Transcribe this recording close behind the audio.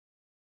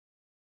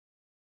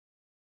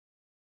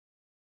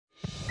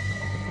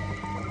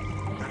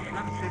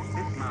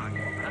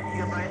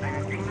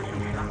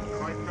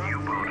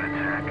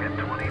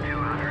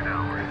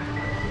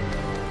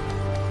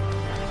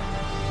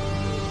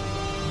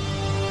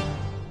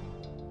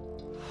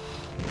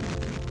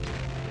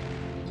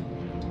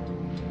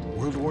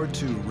War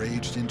II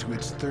raged into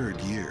its third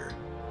year.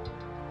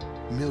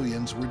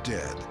 Millions were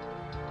dead.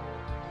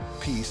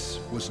 Peace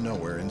was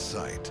nowhere in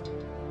sight.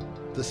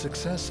 The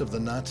success of the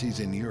Nazis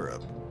in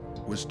Europe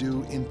was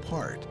due in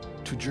part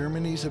to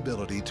Germany's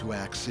ability to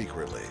act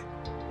secretly.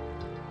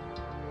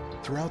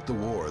 Throughout the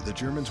war, the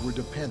Germans were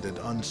dependent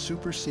on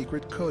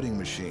super-secret coding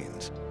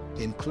machines,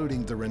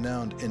 including the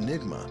renowned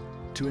Enigma,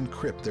 to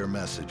encrypt their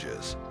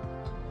messages.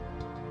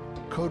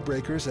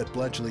 Codebreakers at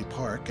Bletchley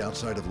Park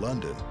outside of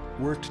London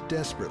worked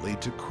desperately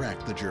to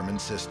crack the German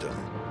system.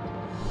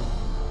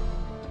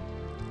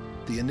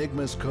 The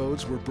Enigma's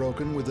codes were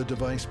broken with a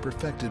device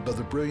perfected by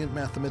the brilliant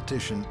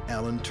mathematician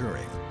Alan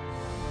Turing.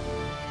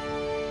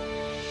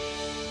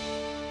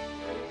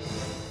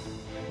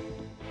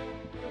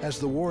 As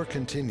the war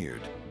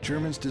continued,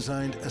 Germans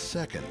designed a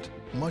second,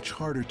 much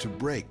harder to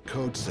break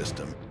code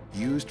system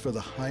used for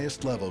the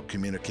highest level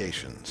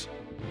communications.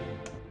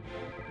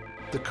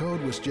 The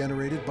code was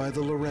generated by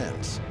the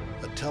Lorenz,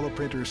 a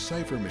teleprinter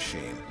cipher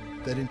machine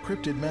that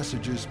encrypted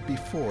messages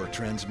before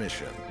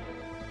transmission.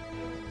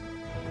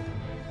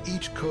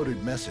 Each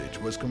coded message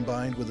was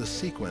combined with a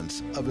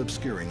sequence of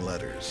obscuring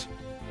letters.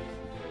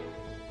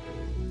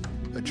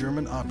 A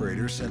German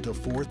operator sent a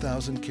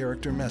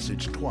 4,000-character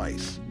message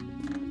twice,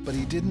 but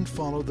he didn't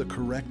follow the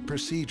correct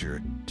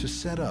procedure to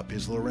set up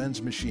his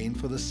Lorenz machine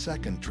for the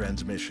second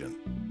transmission.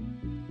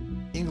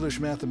 English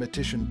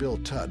mathematician Bill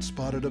Tutt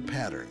spotted a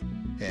pattern,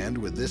 and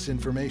with this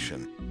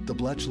information, the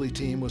Bletchley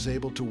team was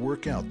able to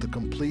work out the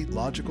complete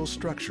logical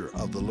structure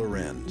of the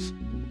Lorenz.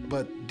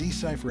 But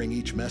deciphering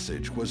each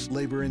message was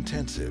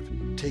labor-intensive,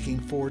 taking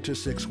 4 to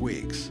 6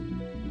 weeks.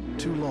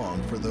 Too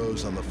long for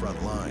those on the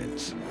front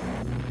lines.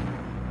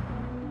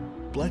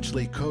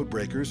 Bletchley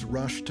codebreakers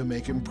rushed to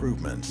make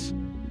improvements.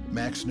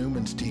 Max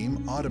Newman's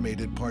team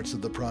automated parts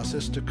of the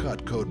process to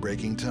cut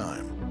code-breaking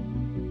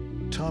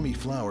time. Tommy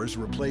Flowers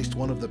replaced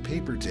one of the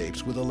paper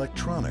tapes with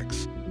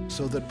electronics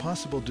so that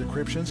possible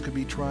decryptions could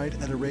be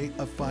tried at a rate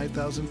of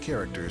 5,000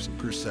 characters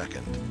per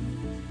second.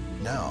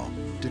 Now,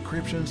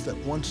 decryptions that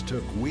once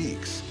took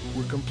weeks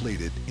were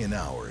completed in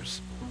hours.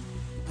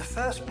 The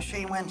first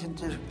machine went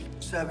into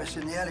service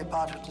in the early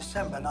part of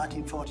December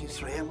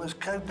 1943 and was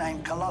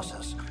codenamed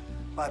Colossus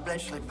by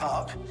Bletchley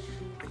Park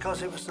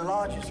because it was the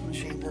largest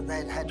machine that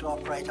they'd had to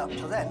operate up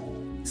to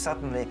then.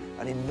 Suddenly,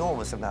 an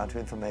enormous amount of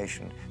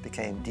information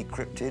became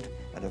decrypted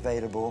and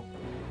available,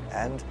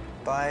 and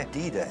by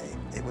D-Day,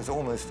 it was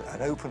almost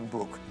an open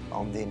book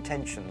on the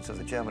intentions of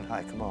the German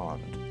High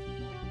Command.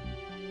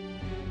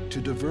 To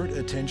divert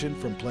attention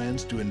from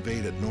plans to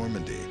invade at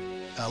Normandy,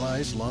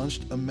 Allies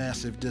launched a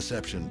massive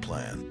deception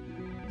plan.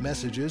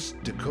 Messages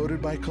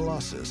decoded by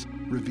Colossus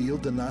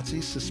revealed the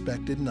Nazis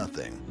suspected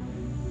nothing.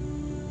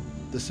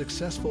 The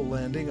successful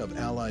landing of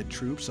Allied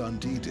troops on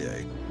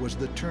D-Day was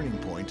the turning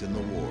point in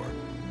the war.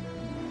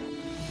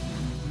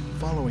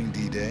 Following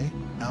D-Day,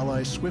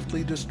 Allies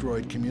swiftly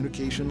destroyed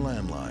communication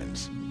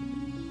landlines.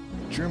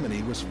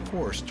 Germany was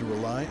forced to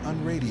rely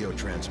on radio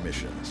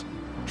transmissions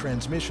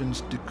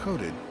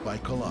decoded by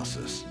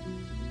Colossus.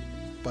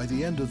 By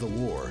the end of the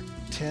war,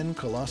 10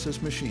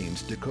 Colossus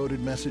machines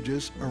decoded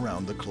messages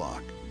around the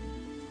clock.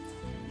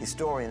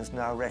 Historians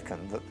now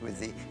reckon that with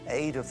the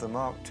aid of the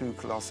Mark II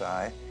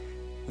Colossi,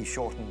 we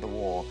shortened the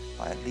war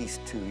by at least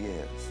 2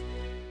 years.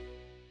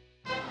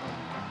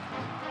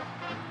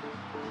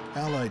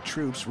 Allied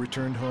troops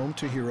returned home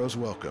to heroes'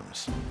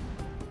 welcomes.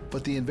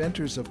 But the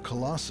inventors of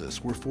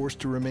Colossus were forced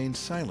to remain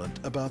silent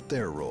about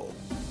their role.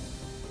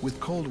 With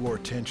Cold War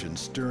tensions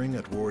stirring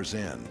at war's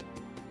end,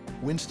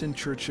 Winston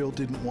Churchill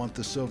didn't want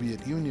the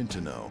Soviet Union to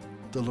know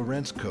the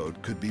Lorenz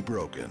code could be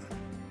broken.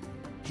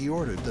 He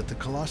ordered that the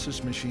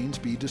Colossus machines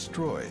be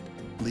destroyed,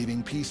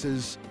 leaving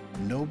pieces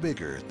no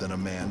bigger than a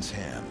man's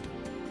hand.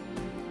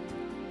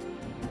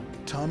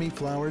 Tommy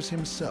Flowers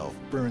himself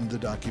burned the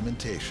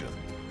documentation.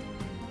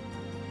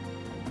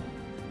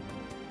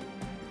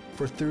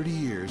 For 30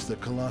 years, the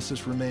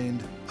Colossus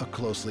remained a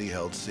closely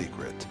held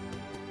secret.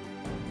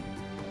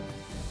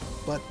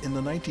 But in the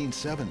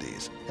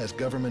 1970s, as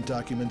government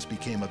documents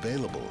became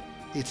available,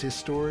 its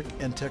historic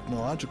and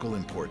technological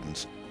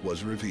importance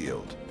was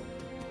revealed.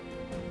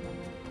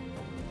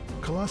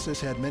 Colossus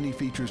had many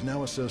features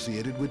now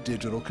associated with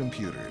digital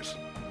computers.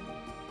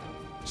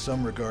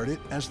 Some regard it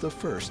as the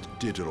first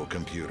digital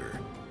computer.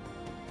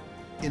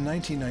 In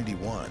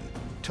 1991,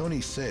 Tony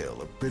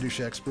Sale, a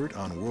British expert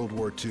on World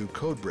War II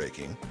code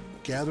breaking,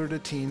 gathered a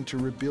team to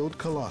rebuild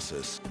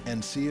Colossus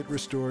and see it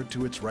restored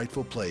to its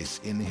rightful place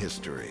in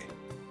history.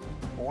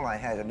 All I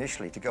had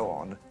initially to go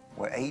on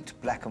were 8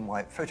 black and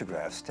white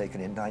photographs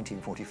taken in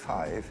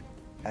 1945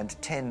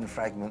 and 10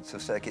 fragments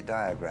of circuit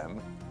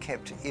diagram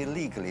kept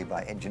illegally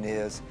by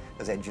engineers,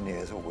 as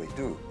engineers always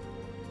do.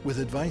 With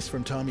advice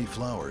from Tommy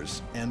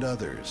Flowers and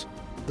others,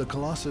 the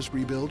Colossus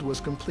rebuild was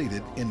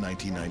completed in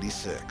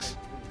 1996.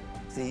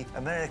 The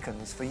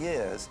Americans, for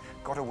years,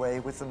 got away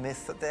with the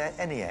myth that their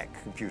ENIAC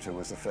computer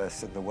was the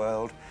first in the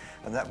world,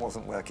 and that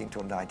wasn't working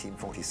till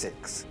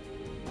 1946.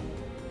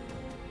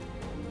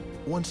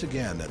 Once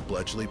again at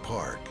Bletchley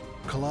Park,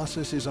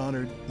 Colossus is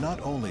honored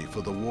not only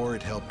for the war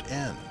it helped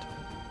end,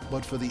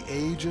 but for the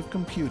age of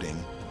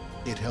computing,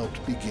 it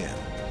helped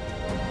begin.